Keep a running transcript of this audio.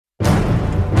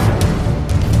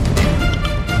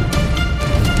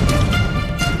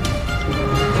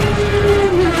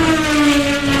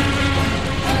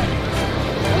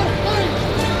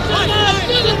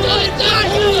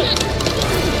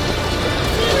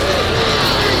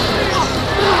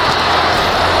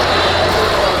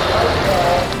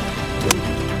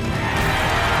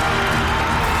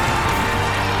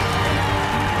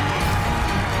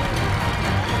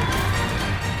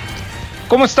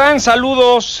¿Cómo están?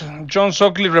 Saludos, John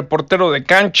Sutcliffe, reportero de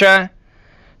cancha,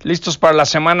 listos para la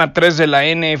semana 3 de la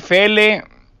NFL,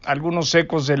 algunos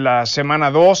ecos de la semana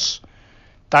 2,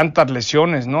 tantas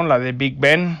lesiones, ¿no? La de Big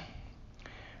Ben,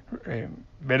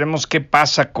 veremos qué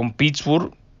pasa con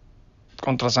Pittsburgh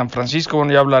contra San Francisco,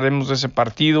 bueno, ya hablaremos de ese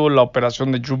partido, la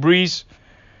operación de Drew Brees,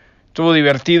 estuvo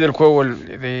divertido el juego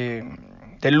de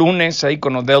lunes ahí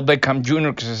con Odell Beckham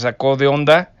Jr. que se sacó de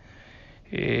onda.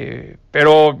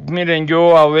 Pero miren,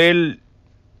 yo a Odell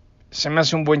se me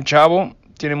hace un buen chavo,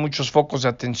 tiene muchos focos de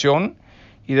atención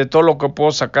y de todo lo que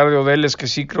puedo sacar de Odell es que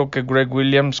sí creo que Greg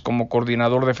Williams como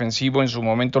coordinador defensivo en su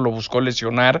momento lo buscó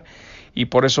lesionar y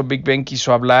por eso Big Ben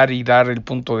quiso hablar y dar el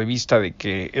punto de vista de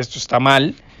que esto está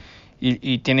mal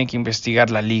y tiene que investigar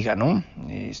la liga, ¿no?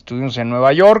 Estuvimos en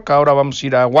Nueva York, ahora vamos a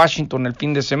ir a Washington el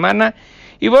fin de semana.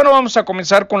 Y bueno, vamos a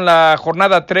comenzar con la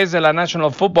jornada 3 de la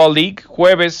National Football League,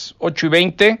 jueves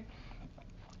 8:20,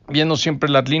 viendo siempre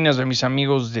las líneas de mis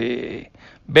amigos de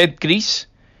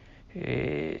Betcris.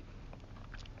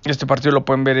 Este partido lo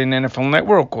pueden ver en NFL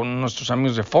Network con nuestros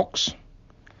amigos de Fox.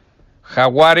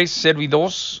 Jaguares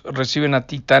 0-2 reciben a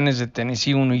Titanes de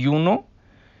Tennessee 1-1.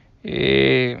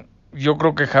 Yo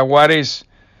creo que Jaguares,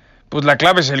 pues la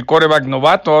clave es el quarterback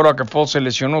novato, ahora que Foles se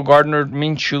lesionó, Gardner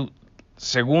Minshew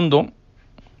segundo.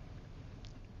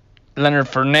 Leonard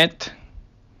Fournette,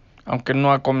 aunque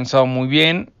no ha comenzado muy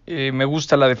bien. Me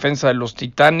gusta la defensa de los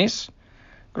Titanes.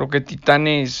 Creo que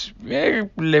Titanes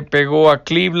le pegó a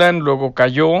Cleveland, luego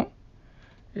cayó.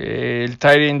 El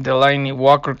tight end Delanie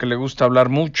Walker, que le gusta hablar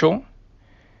mucho.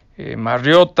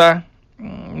 Mariota.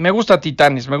 Me gusta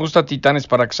Titanes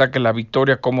para que saque la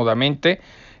victoria cómodamente.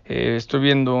 Estoy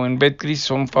viendo en Betcris,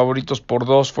 son favoritos por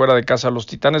 2 fuera de casa los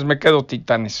Titanes. Me quedo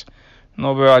Titanes.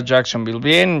 No veo a Jacksonville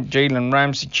bien, Jalen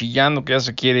Ramsey chillando que ya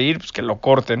se quiere ir, pues que lo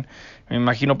corten. Me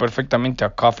imagino perfectamente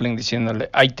a Coughlin diciéndole,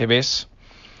 ahí te ves.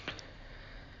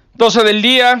 12 del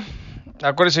día,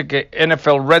 acuérdense que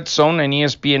NFL Red Zone en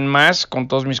ESPN+, con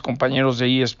todos mis compañeros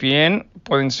de ESPN,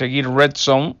 pueden seguir Red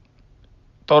Zone,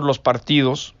 todos los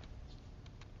partidos.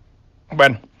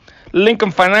 Bueno,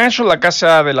 Lincoln Financial, la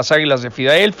casa de las Águilas de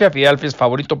Filadelfia. Filadelfia es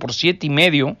favorito por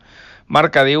 7.5,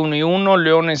 marca de 1-1,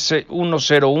 Leones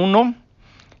 1-0-1.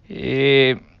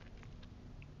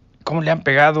 ¿Cómo le han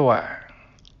pegado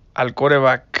al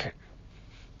quarterback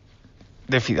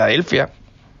de Filadelfia?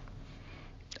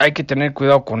 Hay que tener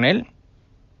cuidado con él.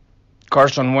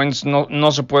 Carson Wentz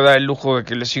no se puede dar el lujo de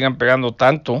que le sigan pegando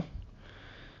tanto.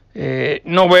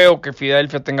 No veo que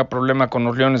Filadelfia tenga problema con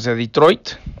los Leones de Detroit.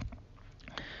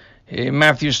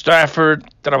 Matthew Stafford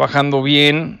trabajando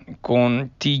bien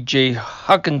con TJ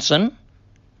Hawkinson,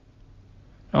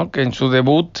 ¿no? Que en su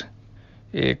debut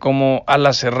como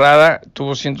ala cerrada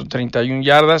tuvo 131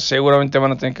 yardas. Seguramente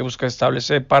van a tener que buscar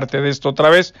establecer parte de esto otra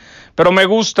vez, pero me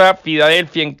gusta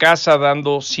Filadelfia en casa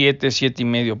dando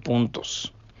 7.5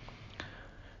 puntos.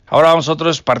 Ahora vamos a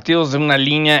otros partidos de una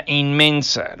línea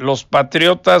inmensa. Los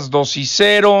Patriotas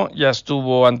 2-0, ya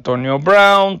estuvo Antonio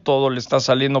Brown, todo le está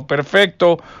saliendo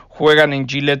perfecto, juegan en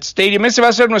Gillette Stadium. Ese va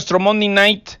a ser nuestro Monday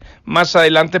Night más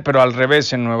adelante, pero al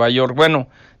revés en Nueva York. Bueno,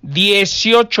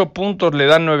 18 puntos le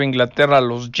dan Nueva Inglaterra a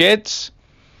los Jets.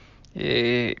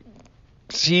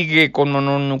 Sigue con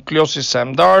mononucleosis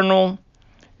Sam Darnold.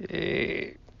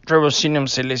 Trevor Siemian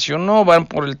se lesionó, van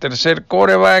por el tercer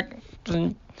quarterback.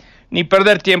 Ni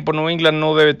perder tiempo, New England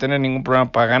no debe tener ningún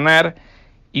problema para ganar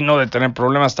y no debe tener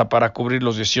problema hasta para cubrir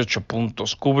los 18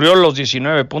 puntos. Cubrió los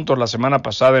 19 puntos la semana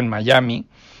pasada en Miami.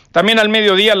 También al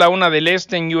mediodía, la 1 del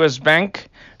Este en US Bank,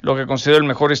 lo que considero el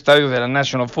mejor estadio de la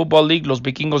National Football League. Los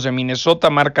Vikingos de Minnesota,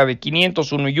 marca de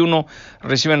 500, 1-1,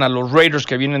 reciben a los Raiders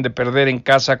que vienen de perder en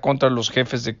casa contra los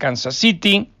Jefes de Kansas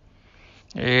City.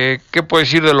 ¿Qué puedo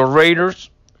decir de los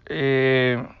Raiders?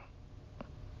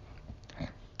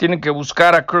 Tienen que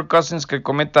buscar a Kirk Cousins que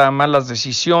cometa malas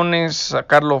decisiones,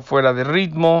 sacarlo fuera de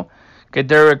ritmo, que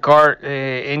Derek Carr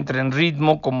entre en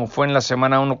ritmo como fue en la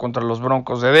semana 1 contra los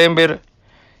Broncos de Denver.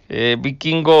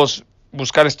 Vikingos,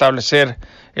 buscar establecer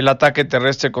el ataque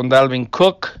terrestre con Dalvin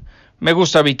Cook. Me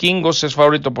gusta Vikingos, es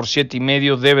favorito por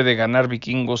 7.5, debe de ganar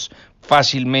Vikingos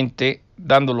fácilmente,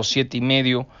 dando los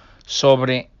 7.5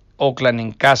 sobre Oakland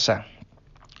en casa.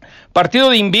 Partido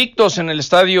de invictos en el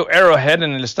estadio Arrowhead,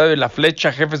 en el estadio de La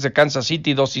Flecha, Jefes de Kansas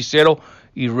City 2-0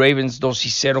 y Ravens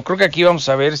 2-0. Creo que aquí vamos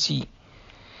a ver si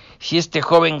este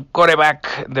joven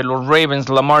quarterback de los Ravens,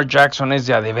 Lamar Jackson, es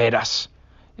de a de veras.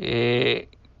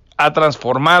 Ha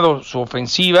transformado su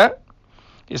ofensiva,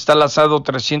 está lanzado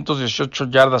 318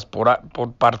 yardas por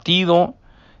partido.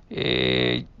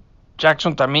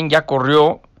 Jackson también ya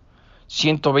corrió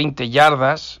 120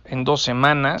 yardas en 2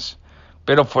 semanas.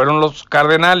 Pero fueron los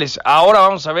Cardenales. Ahora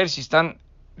vamos a ver si están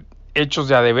hechos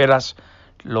de a de veras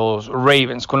los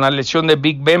Ravens. Con la lesión de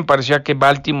Big Ben parecía que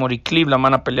Baltimore y Cleveland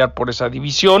van a pelear por esa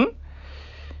división.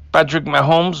 Patrick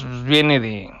Mahomes viene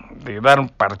de dar un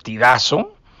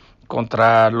partidazo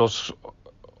contra los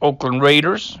Oakland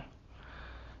Raiders.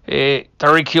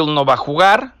 Tyreek Hill no va a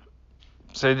jugar.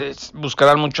 Se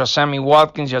buscarán mucho a Sammy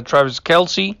Watkins y a Travis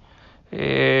Kelce.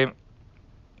 El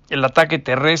ataque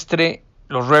terrestre,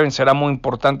 los Ravens, será muy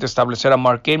importante establecer a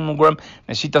Mark Ingram.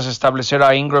 Necesitas establecer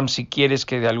a Ingram si quieres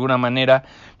que de alguna manera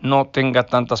no tenga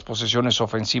tantas posesiones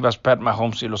ofensivas Pat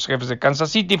Mahomes y los Jefes de Kansas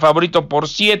City. Favorito por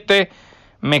 7.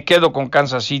 Me quedo con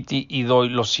Kansas City y doy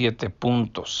los 7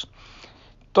 puntos.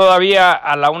 Todavía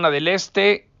a la 1 del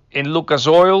este, en Lucas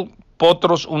Oil,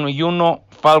 Potros 1-1,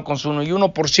 Falcons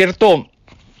 1-1. Por cierto,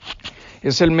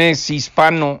 es el mes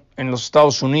hispano en los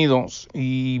Estados Unidos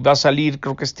y va a salir,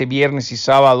 creo que este viernes y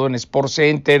sábado, en Sports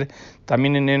Center,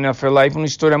 también en NFL Live, una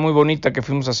historia muy bonita que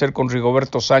fuimos a hacer con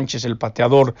Rigoberto Sánchez, el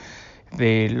pateador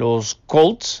de los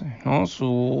Colts, ¿no?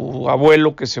 Su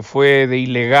abuelo que se fue de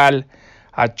ilegal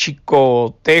a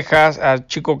Chico, Texas, a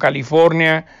Chico,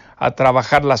 California, a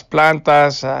trabajar las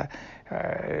plantas,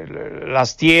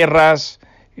 las tierras.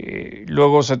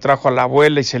 Luego se trajo a la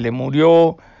abuela y se le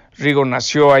murió. Rigo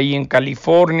nació ahí en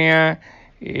California,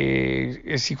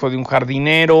 es hijo de un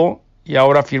jardinero y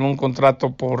ahora firmó un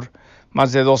contrato por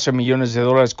más de $12 millones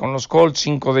con los Colts,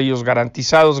 5 de ellos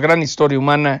garantizados. Gran historia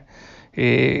humana.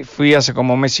 Fui hace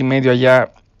como mes y medio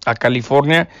allá a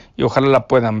California y ojalá la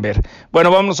puedan ver.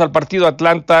 Bueno, vámonos al partido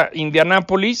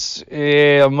Atlanta-Indianapolis.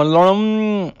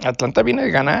 Atlanta viene de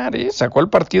ganar, sacó el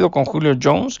partido con Julio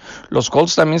Jones. Los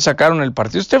Colts también sacaron el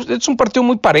partido. Este es un partido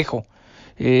muy parejo.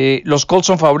 Los Colts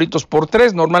son favoritos por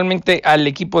 3. Normalmente al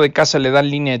equipo de casa le dan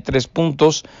línea de 3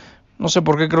 puntos. No sé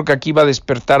por qué, creo que aquí va a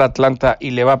despertar Atlanta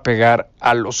y le va a pegar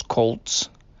a los Colts.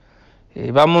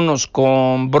 Vámonos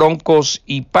con Broncos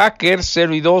y Packers,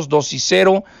 0-2,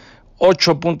 2-0.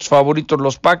 8 puntos favoritos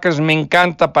los Packers. Me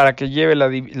encanta para que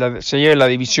se lleve la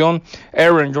división.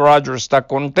 Aaron Rodgers está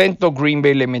contento. Green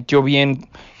Bay le metió bien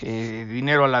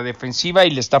dinero a la defensiva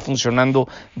y le está funcionando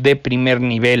de primer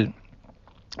nivel.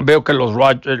 Veo que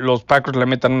los Packers le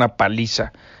metan una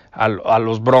paliza a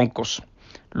los Broncos.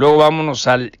 Luego vámonos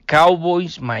al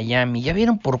Cowboys Miami. ¿Ya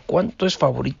vieron por cuánto es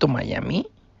favorito Miami?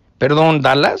 Perdón,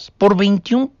 Dallas, por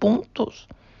 21 puntos.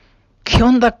 ¿Qué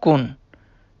onda con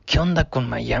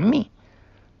Miami?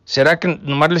 ¿Será que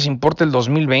nomás les importa el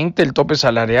 2020, el tope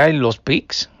salarial y los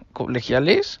picks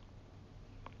colegiales?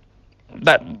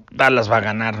 Dallas va a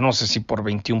ganar, no sé si por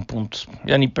 21 puntos.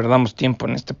 Ya ni perdamos tiempo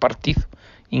en este partido.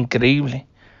 Increíble.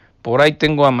 Por ahí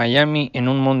tengo a Miami en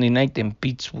un Monday Night en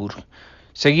Pittsburgh.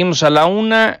 Seguimos a la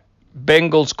 1.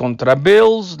 Bengals contra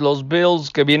Bills. Los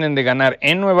Bills que vienen de ganar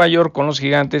en Nueva York con los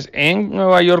Gigantes, en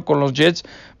Nueva York con los Jets.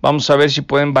 Vamos a ver si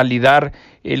pueden validar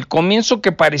el comienzo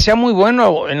que parecía muy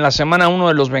bueno en la semana 1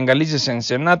 de los Bengalíes de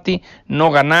Cincinnati.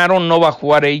 No ganaron, no va a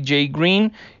jugar AJ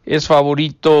Green. Es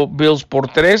favorito Bills por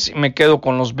 3. Me quedo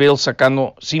con los Bills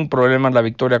sacando sin problemas la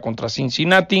victoria contra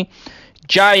Cincinnati.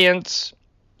 Giants,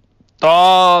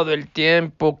 todo el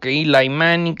tiempo que Eli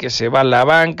Manning, que se va a la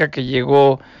banca, que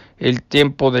llegó el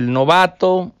tiempo del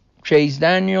novato, Chase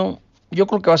Daniel. Yo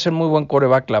creo que va a ser muy buen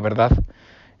quarterback, la verdad.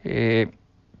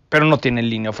 Pero no tiene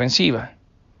línea ofensiva.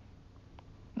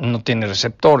 No tiene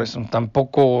receptores.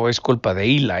 Tampoco es culpa de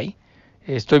Eli.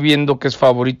 Estoy viendo que es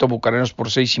favorito Bucaneros por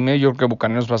 6.5. Yo creo que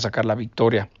Bucaneros va a sacar la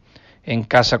victoria en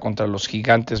casa contra los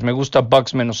Gigantes. Me gusta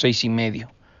Bucks menos 6.5.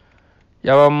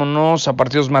 Ya vámonos a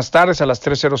partidos más tardes, a las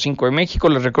 3:05 de México.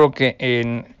 Les recuerdo que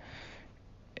en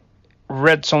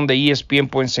Red Zone de ESPN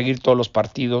pueden seguir todos los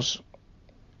partidos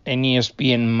en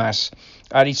ESPN+.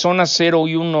 Arizona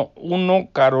 0-1,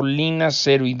 Carolina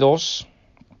 0-2.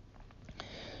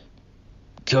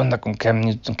 ¿Qué onda con Cam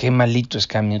Newton? Qué malito es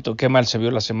Cam Newton, qué mal se vio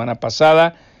la semana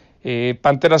pasada.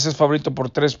 Panteras es favorito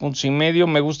por 3.5 puntos.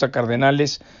 Me gusta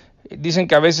Cardenales. Dicen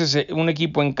que a veces un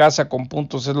equipo en casa con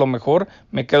puntos es lo mejor.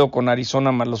 Me quedo con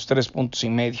Arizona más los 3.5 puntos.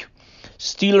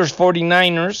 Steelers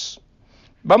 49ers.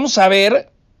 Vamos a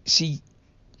ver si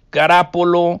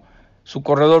Garoppolo, su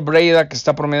corredor Breda, que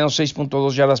está promediando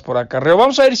 6.2 yardas por acarreo.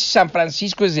 Vamos a ver si San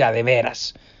Francisco es de a de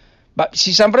veras.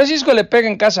 Si San Francisco le pega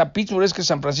en casa a Pittsburgh, es que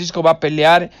San Francisco va a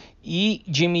pelear y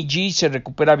Jimmy G se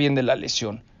recupera bien de la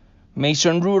lesión.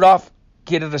 Mason Rudolph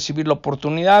quiere recibir la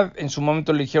oportunidad. En su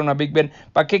momento le dijeron a Big Ben,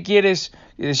 ¿para qué quieres?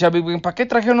 Y decía Big Ben, ¿para qué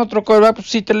trajeron otro quarterback? Pues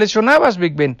si te lesionabas,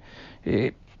 Big Ben.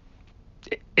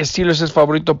 Steelers es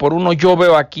favorito por 1. Yo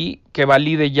veo aquí que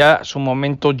valide ya su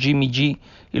momento Jimmy G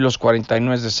y los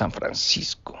 49 de San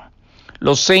Francisco.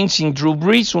 Los Saints sin Drew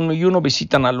Brees, 1-1,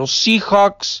 visitan a los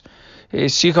Seahawks.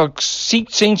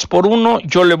 Saints por 1.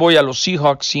 Yo le voy a los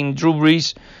Seahawks sin Drew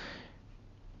Brees.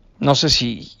 No sé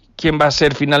si quién va a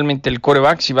ser finalmente el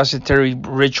quarterback, si va a ser Terry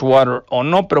Bridgewater o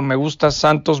no, pero me gusta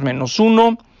Santos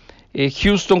 -1.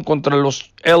 Houston contra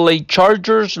los LA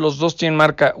Chargers, los dos tienen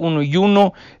marca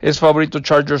 1-1, es favorito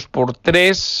Chargers por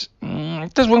 3.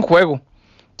 Este es buen juego,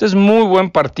 este es muy buen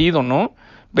partido, ¿no?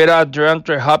 Ver a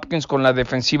DeAndre Hopkins con la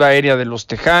defensiva aérea de los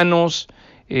Tejanos.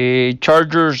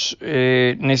 Chargers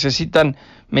necesitan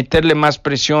meterle más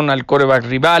presión al quarterback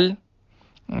rival,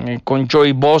 con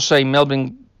Joey Bosa y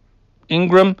Melvin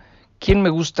Ingram. ¿Quién me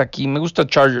gusta aquí? Me gusta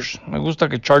Chargers, me gusta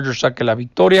que Chargers saque la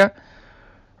victoria.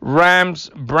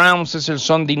 Rams, Browns es el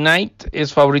Sunday Night,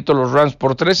 es favorito los Rams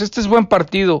por 3. Este es buen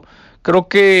partido, creo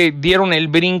que dieron el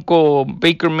brinco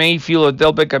Baker Mayfield,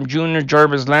 Odell Beckham Jr.,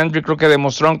 Jarvis Landry, creo que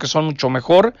demostraron que son mucho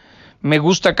mejor. Me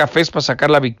gusta Cafés para sacar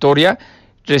la victoria,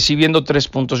 recibiendo 3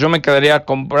 puntos. Yo me quedaría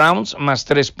con Browns más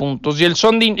 3 puntos. Y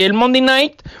el Monday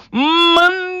Night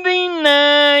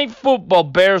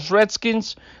Football, Bears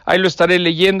Redskins, ahí lo estaré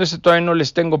leyendo. Ese todavía no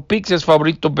les tengo picks, es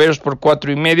favorito Bears por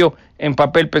 4.5. En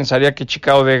papel pensaría que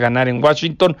Chicago debe ganar en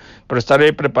Washington, pero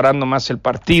estaré preparando más el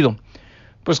partido.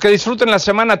 Pues que disfruten la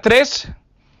semana 3.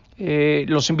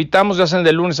 Los invitamos, ya sean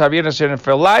de lunes a viernes en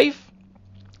NFL Live,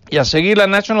 y a seguir la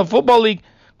National Football League.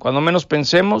 Cuando menos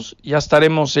pensemos, ya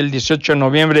estaremos el 18 de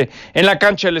noviembre en la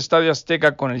cancha del Estadio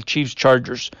Azteca con el Chiefs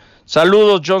Chargers.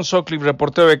 Saludos, John Sutcliffe,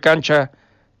 reportero de cancha.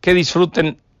 Que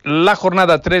disfruten la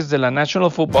jornada 3 de la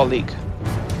National Football League.